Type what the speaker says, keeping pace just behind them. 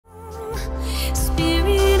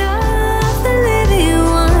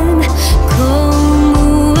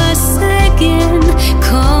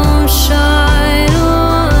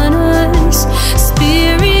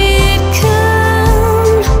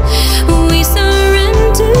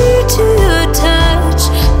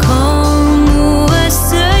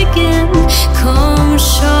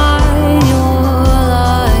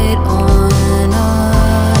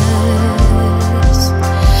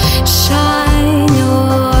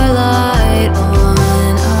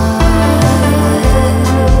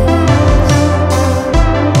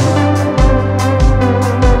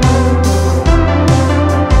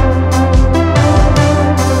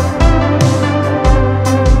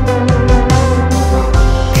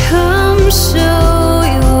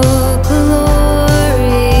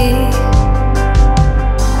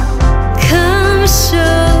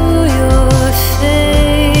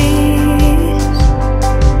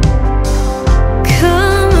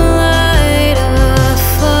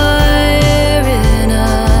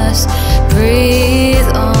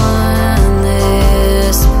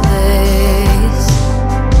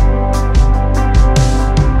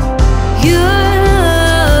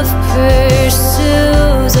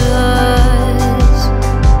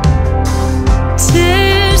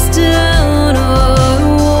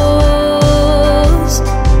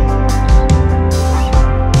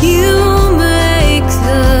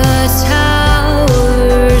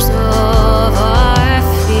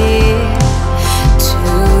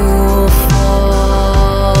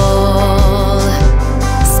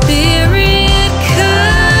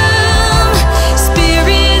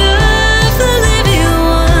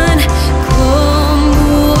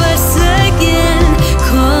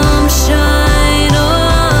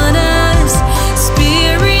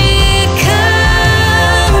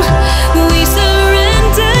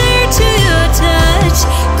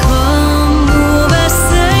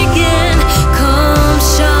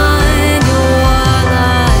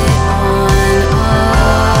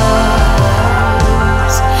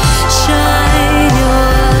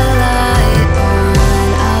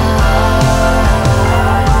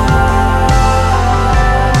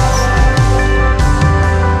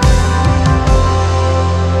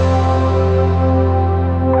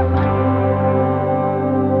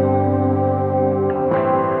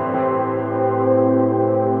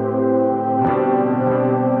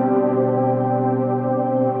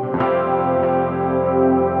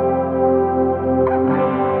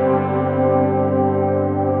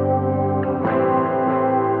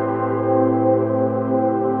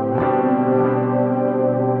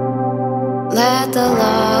Let the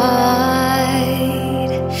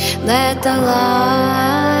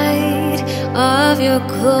light of your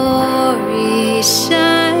glory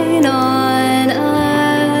shine on us.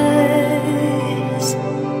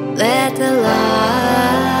 Let the light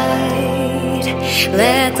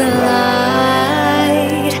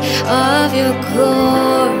of your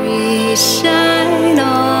glory shine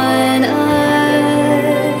on us.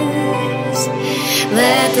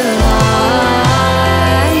 Let the light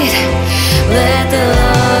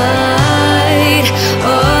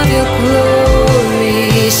of your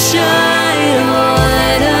glory shine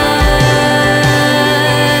on us.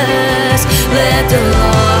 Let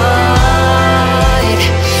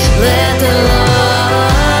the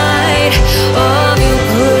light of your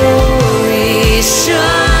glory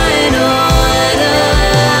shine on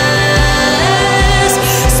us.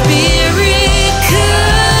 Spirit,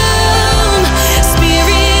 come,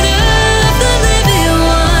 Spirit of the living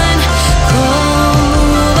one, come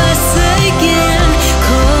move us again,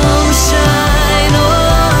 come shine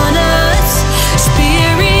on us.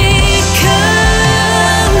 Spirit,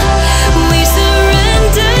 come, we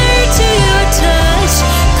surrender to your touch,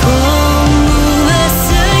 come move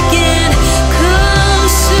us again, come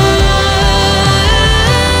shine.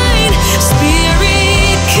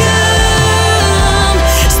 Spirit, come,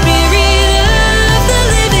 Spirit of the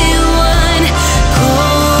living one,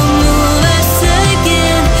 come move us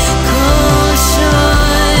again, come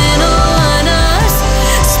shine on us.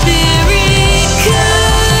 Spirit, come,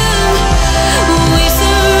 we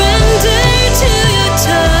surrender to your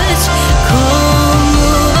touch, come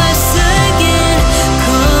move us again,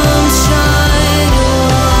 come shine your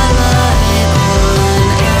light on us.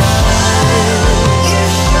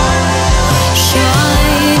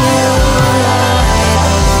 Shine your light on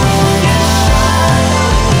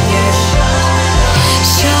us.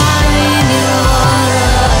 Shine your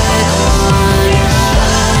light on us.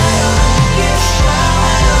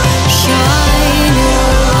 Shine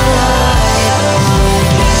your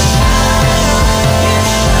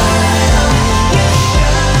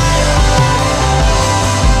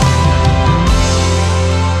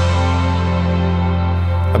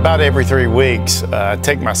About every 3 weeks, I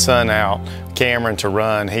take my son out, Cameron, to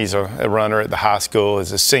run. He's a runner at the high school. It's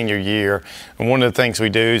his senior year. And one of the things we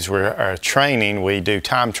do is we're training, we do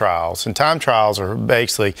time trials. And time trials are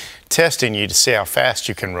basically testing you to see how fast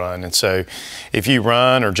you can run. And so if you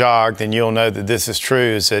run or jog, then you'll know that this is true,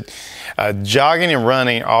 is that jogging and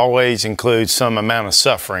running always includes some amount of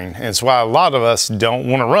suffering. And it's why a lot of us don't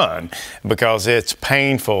want to run, because it's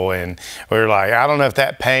painful and we're like, I don't know if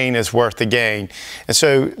that pain is worth the gain. And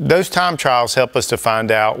so those time trials help us to find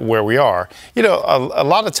out where we are. You know, a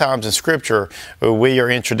lot of times in Scripture, we are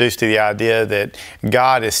introduced to the idea that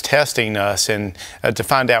God is testing us and to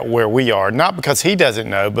find out where we are, not because He doesn't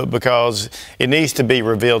know, but because it needs to be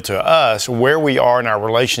revealed to us where we are in our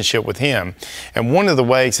relationship with Him. And one of the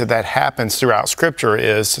ways that that happens throughout Scripture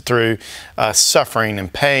is through suffering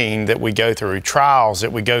and pain that we go through, trials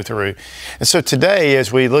that we go through. And so today,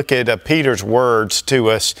 as we look at Peter's words to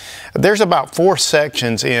us, there's about 4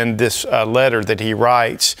 sections in this letter that he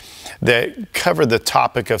writes that cover the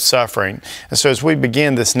topic of suffering. And so as we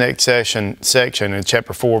begin this next section in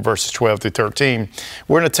chapter 4, verses 12 through 13,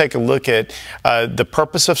 we're going to take a look at the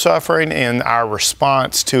purpose of suffering and our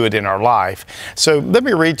response to it in our life. So let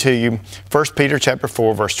me read to you 1 Peter chapter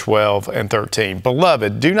 4, verse 12 and 13.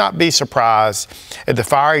 Beloved, do not be surprised at the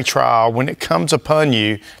fiery trial when it comes upon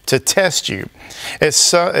you to test you,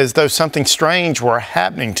 as though something strange were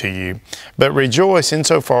happening to you. But rejoice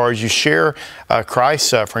insofar as you share Christ's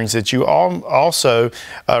sufferings, that you also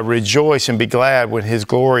rejoice and be glad when His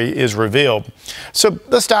glory is revealed. So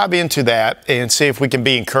let's dive into that and see if we can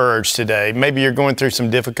be encouraged today. Maybe you're going through some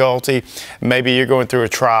difficulty. Maybe you're going through a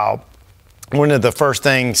trial. One of the first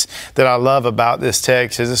things that I love about this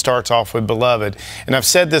text is it starts off with beloved. And I've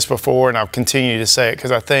said this before, and I'll continue to say it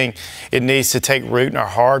because I think it needs to take root in our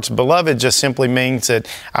hearts. Beloved just simply means that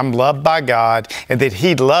I'm loved by God and that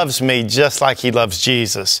He loves me just like He loves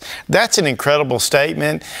Jesus. That's an incredible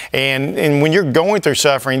statement. And when you're going through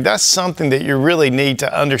suffering, that's something that you really need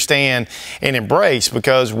to understand and embrace,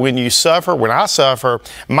 because when I suffer,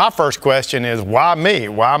 my first question is, why me?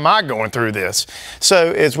 Why am I going through this?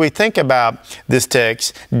 So as we think about this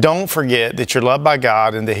text, don't forget that you're loved by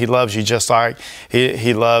God and that He loves you just like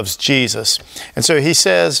He loves Jesus. And so he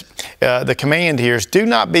says, the command here is, do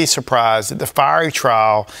not be surprised at the fiery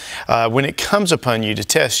trial when it comes upon you to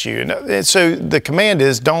test you. And so the command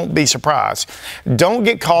is, don't be surprised. Don't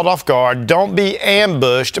get caught off guard. Don't be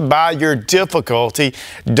ambushed by your difficulty.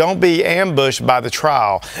 Don't be ambushed by the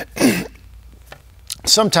trial.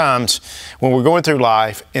 sometimes when we're going through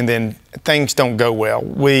life and then things don't go well,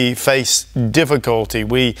 we face difficulty,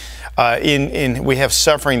 we have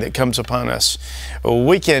suffering that comes upon us,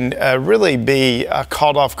 we can really be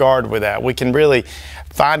caught off guard with that. We can really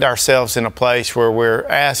find ourselves in a place where we're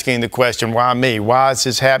asking the question, why me? Why is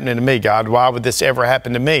this happening to me, God? Why would this ever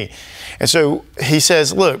happen to me? And so he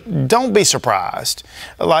says, look, don't be surprised.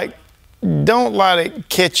 Like, don't let it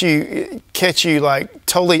catch you like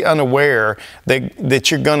totally unaware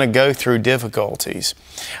that you're going to go through difficulties.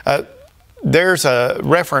 There's a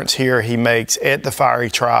reference here he makes at the fiery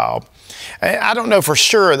trial. I don't know for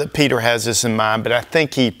sure that Peter has this in mind, but I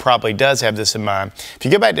think he probably does have this in mind. If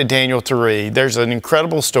you go back to Daniel 3, there's an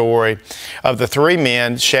incredible story of the three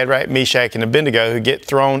men, Shadrach, Meshach, and Abednego, who get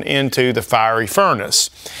thrown into the fiery furnace.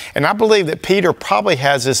 And I believe that Peter probably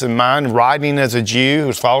has this in mind, writing as a Jew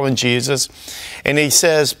who's following Jesus. And he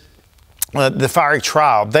says, the fiery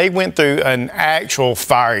trial. They went through an actual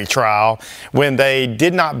fiery trial when they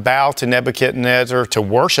did not bow to Nebuchadnezzar to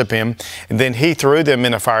worship him. And then he threw them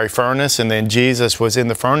in a fiery furnace, and then Jesus was in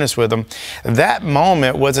the furnace with them. That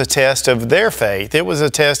moment was a test of their faith. It was a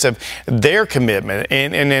test of their commitment.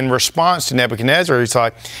 And in response to Nebuchadnezzar, he's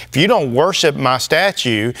like, if you don't worship my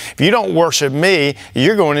statue, if you don't worship me,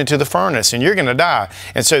 you're going into the furnace and you're going to die.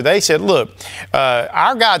 And so they said, look,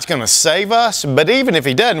 our God's going to save us, but even if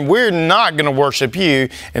he doesn't, we're not going to worship you.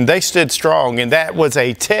 And they stood strong, and that was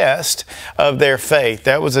a test of their faith.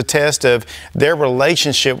 That was a test of their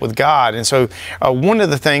relationship with God. And so one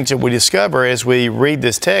of the things that we discover as we read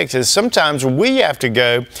this text is sometimes we have to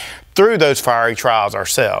go through those fiery trials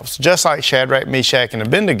ourselves, just like Shadrach, Meshach, and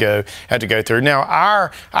Abednego had to go through. Now,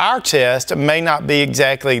 our test may not be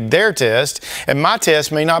exactly their test, and my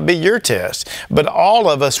test may not be your test, but all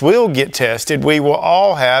of us will get tested. We will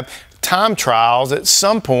all have time trials at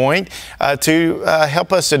some point to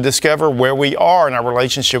help us to discover where we are in our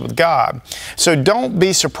relationship with God. So don't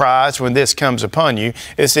be surprised when this comes upon you.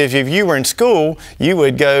 It's if you were in school, you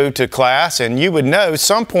would go to class and you would know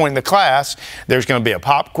some point in the class there's going to be a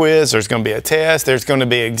pop quiz, there's going to be a test, there's going to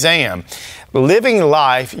be an exam. Living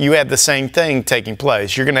life, you have the same thing taking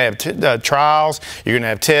place. You're going to have trials, you're going to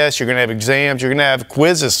have tests, you're going to have exams, you're going to have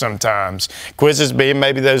quizzes sometimes. Quizzes being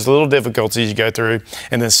maybe those little difficulties you go through,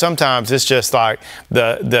 and then sometimes it's just like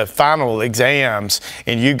the final exams,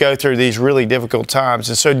 and you go through these really difficult times.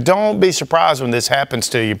 And so don't be surprised when this happens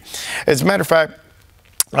to you. As a matter of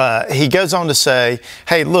fact, he goes on to say,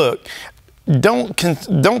 hey, look, don't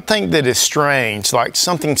think that it's strange, like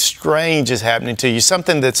something strange is happening to you,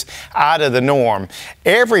 something that's out of the norm.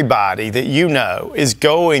 Everybody that you know is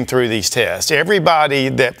going through these tests. Everybody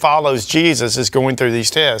that follows Jesus is going through these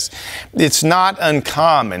tests. It's not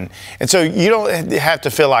uncommon. And so you don't have to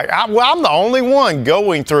feel like, well, I'm the only one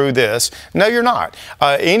going through this. No, you're not.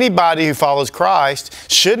 Anybody who follows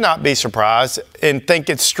Christ should not be surprised and think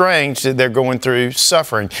it's strange that they're going through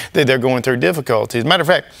suffering, that they're going through difficulties. As a matter of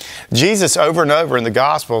fact, Jesus over and over in the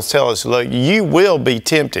Gospels tell us, look, you will be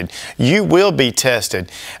tempted. You will be tested.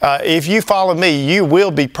 If you follow me, you will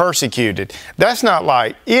be persecuted. That's not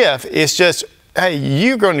like if, it's just, hey,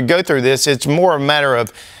 you're going to go through this. It's more a matter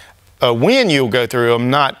of when you'll go through them,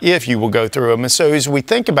 not if you will go through them. And so as we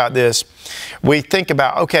think about this, we think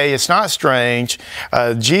about, okay, it's not strange.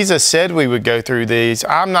 Jesus said we would go through these.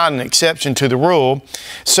 I'm not an exception to the rule.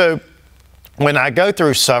 So when I go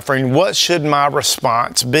through suffering, what should my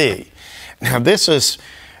response be? Now, this is,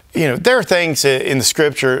 there are things in the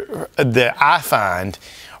Scripture that I find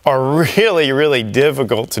are really, really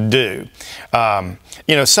difficult to do.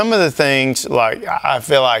 Some of the things, like, I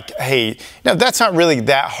feel like, hey, that's not really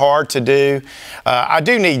that hard to do. I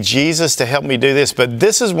do need Jesus to help me do this, but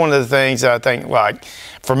this is one of the things that I think, like,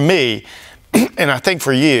 for me, and I think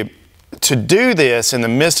for you, to do this in the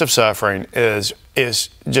midst of suffering is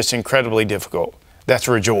just incredibly difficult. That's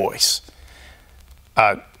rejoice.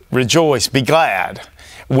 Rejoice, be glad.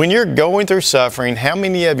 When you're going through suffering, how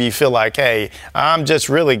many of you feel like, hey, I'm just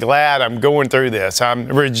really glad I'm going through this. I'm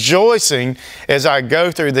rejoicing as I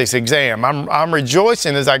go through this exam. I'm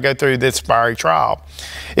rejoicing as I go through this fiery trial.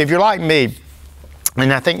 If you're like me,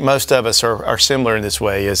 and I think most of us are similar in this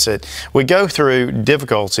way, is that we go through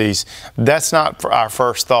difficulties. That's not our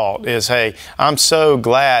first thought is, hey, I'm so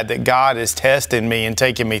glad that God is testing me and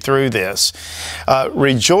taking me through this.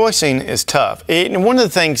 Rejoicing is tough. And one of the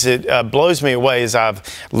things that blows me away as I've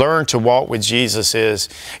learned to walk with Jesus is,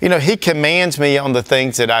 He commands me on the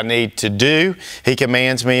things that I need to do. He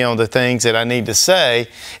commands me on the things that I need to say.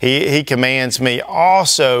 He commands me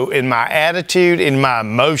also in my attitude, in my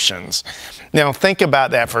emotions. Now, think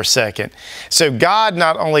about that for a second. So God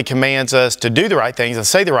not only commands us to do the right things and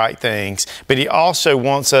say the right things, but He also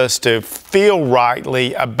wants us to feel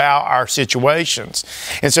rightly about our situations.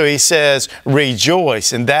 And so He says,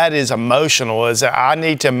 rejoice, and that is emotional, is that I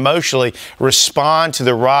need to emotionally respond to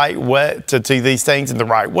the right way, to these things in the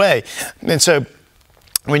right way. And so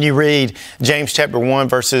when you read James chapter 1,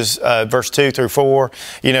 verse 2 through 4,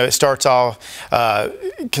 it starts off,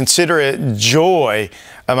 consider it joy,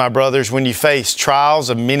 my brothers, when you face trials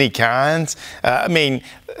of many kinds.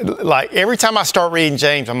 Like every time I start reading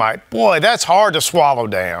James, I'm like, boy, that's hard to swallow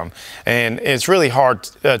down. And it's really hard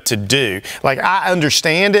to do. Like, I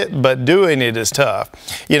understand it, but doing it is tough.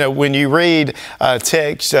 When you read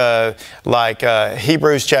text like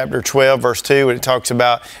Hebrews chapter 12, verse 2, when it talks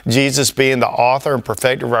about Jesus being the author and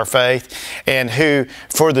perfecter of our faith, and who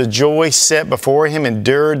for the joy set before Him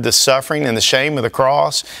endured the suffering and the shame of the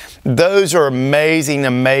cross. Those are amazing,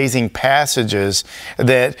 amazing passages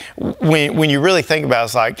that when you really think about it,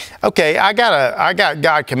 it's like, okay, I got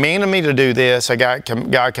God commanding me to do this. I got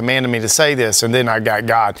God commanding me to say this. And then I got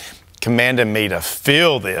God commanding me to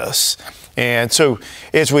feel this. And so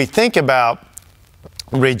as we think about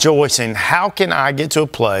rejoicing, how can I get to a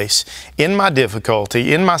place in my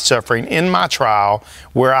difficulty, in my suffering, in my trial,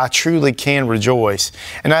 where I truly can rejoice?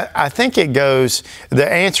 And I think the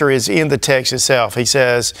answer is in the text itself. He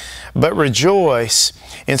says, but rejoice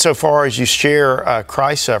insofar as you share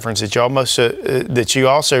Christ's sufferings, that you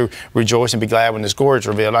also rejoice and be glad when His glory is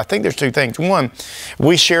revealed. I think there's two things. One,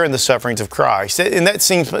 we share in the sufferings of Christ. And that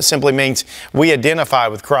simply means we identify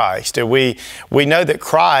with Christ. We know that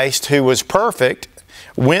Christ, who was perfect,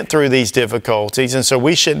 went through these difficulties, and so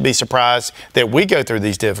we shouldn't be surprised that we go through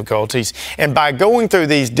these difficulties. And by going through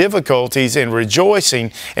these difficulties and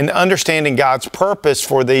rejoicing and understanding God's purpose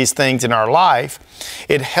for these things in our life,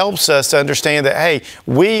 it helps us to understand that, hey,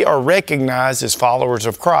 we are recognized as followers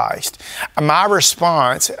of Christ. My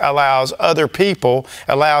response allows other people,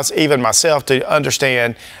 allows even myself to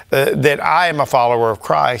understand that I am a follower of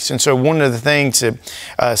Christ. And so one of the things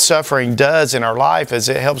that suffering does in our life is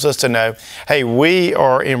it helps us to know, hey, we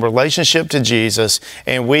are in relationship to Jesus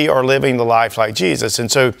and we are living the life like Jesus.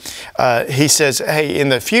 And so he says, hey, in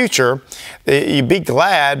the future, you be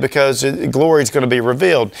glad because glory is going to be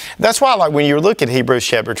revealed. That's why, like, when you look at Hebrews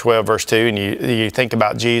chapter 12, verse 2, and you think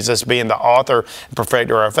about Jesus being the author and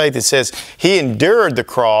perfecter of our faith, it says He endured the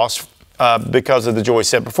cross because of the joy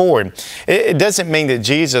set before Him. It doesn't mean that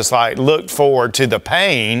Jesus looked forward to the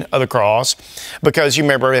pain of the cross, because you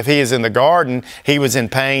remember, if He is in the garden, He was in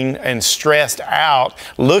pain and stressed out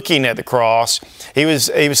looking at the cross. He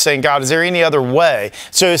was saying, God, is there any other way?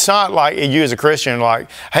 So it's not like you as a Christian,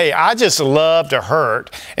 like, hey, I just love to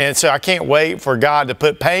hurt, and so I can't wait for God to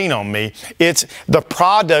put pain on me. It's the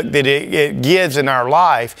product that it gives in our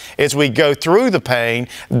life as we go through the pain.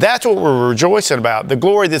 That's what we're rejoicing about, the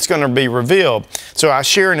glory that's going to be revealed. So I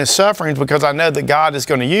share in His sufferings because I know that God is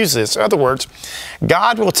going to use this. In other words,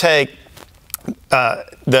 God will take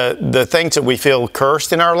the things that we feel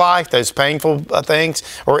cursed in our life, those painful things,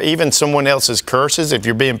 or even someone else's curses if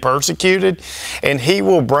you're being persecuted, and He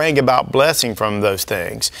will bring about blessing from those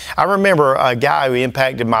things. I remember a guy who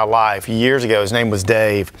impacted my life years ago. His name was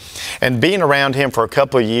Dave, and being around him for a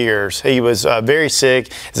couple of years, he was very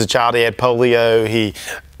sick. As a child, he had polio.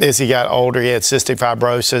 As he got older, he had cystic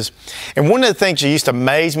fibrosis. And one of the things that used to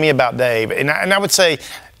amaze me about Dave, and I would say,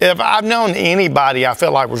 if I've known anybody I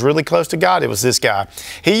felt like was really close to God, it was this guy.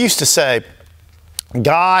 He used to say,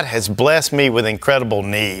 God has blessed me with incredible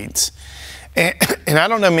needs. And I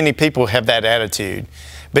don't know many people have that attitude.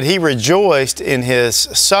 But he rejoiced in his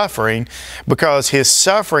suffering because his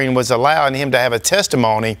suffering was allowing him to have a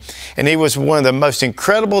testimony. And he was one of the most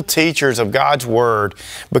incredible teachers of God's Word,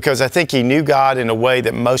 because I think he knew God in a way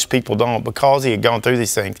that most people don't, because he had gone through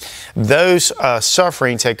these things. Those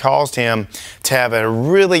sufferings had caused him to have a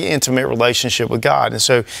really intimate relationship with God. And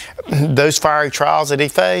so those fiery trials that he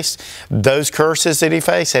faced, those curses that he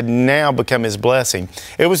faced, had now become his blessing.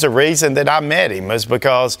 It was the reason that I met him, was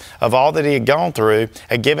because of all that he had gone through,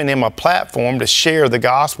 had given him a platform to share the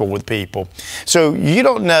gospel with people. So you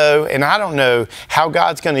don't know, and I don't know, how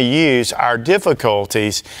God's going to use our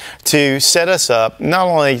difficulties to set us up, not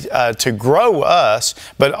only to grow us,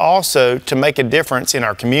 but also to make a difference in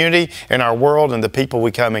our community, in our world, and the people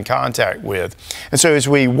we come in contact with. And so as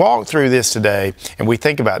we walk through this today and we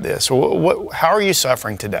think about this, how are you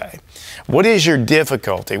suffering today? What is your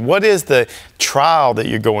difficulty? What is the trial that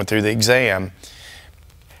you're going through, the exam?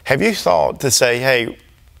 Have you thought to say, hey,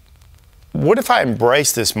 what if I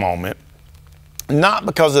embrace this moment, not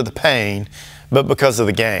because of the pain, but because of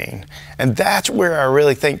the gain. And that's where I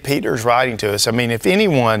really think Peter's writing to us. I mean, if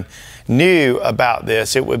anyone knew about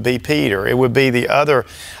this, it would be Peter. It would be the other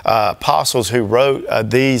apostles who wrote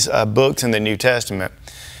these books in the New Testament.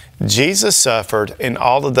 Jesus suffered, and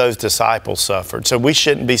all of those disciples suffered. So we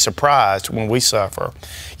shouldn't be surprised when we suffer.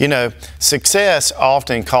 You know, success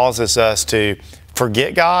often causes us to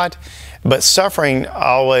forget God, but suffering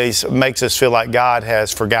always makes us feel like God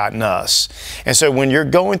has forgotten us. And so when you're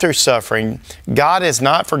going through suffering, God has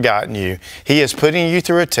not forgotten you. He is putting you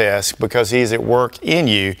through a test because He is at work in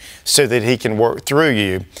you so that He can work through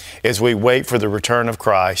you as we wait for the return of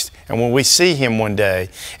Christ. And when we see Him one day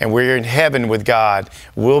and we're in heaven with God,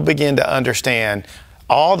 we'll begin to understand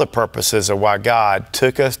all the purposes of why God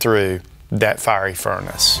took us through that fiery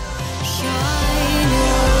furnace.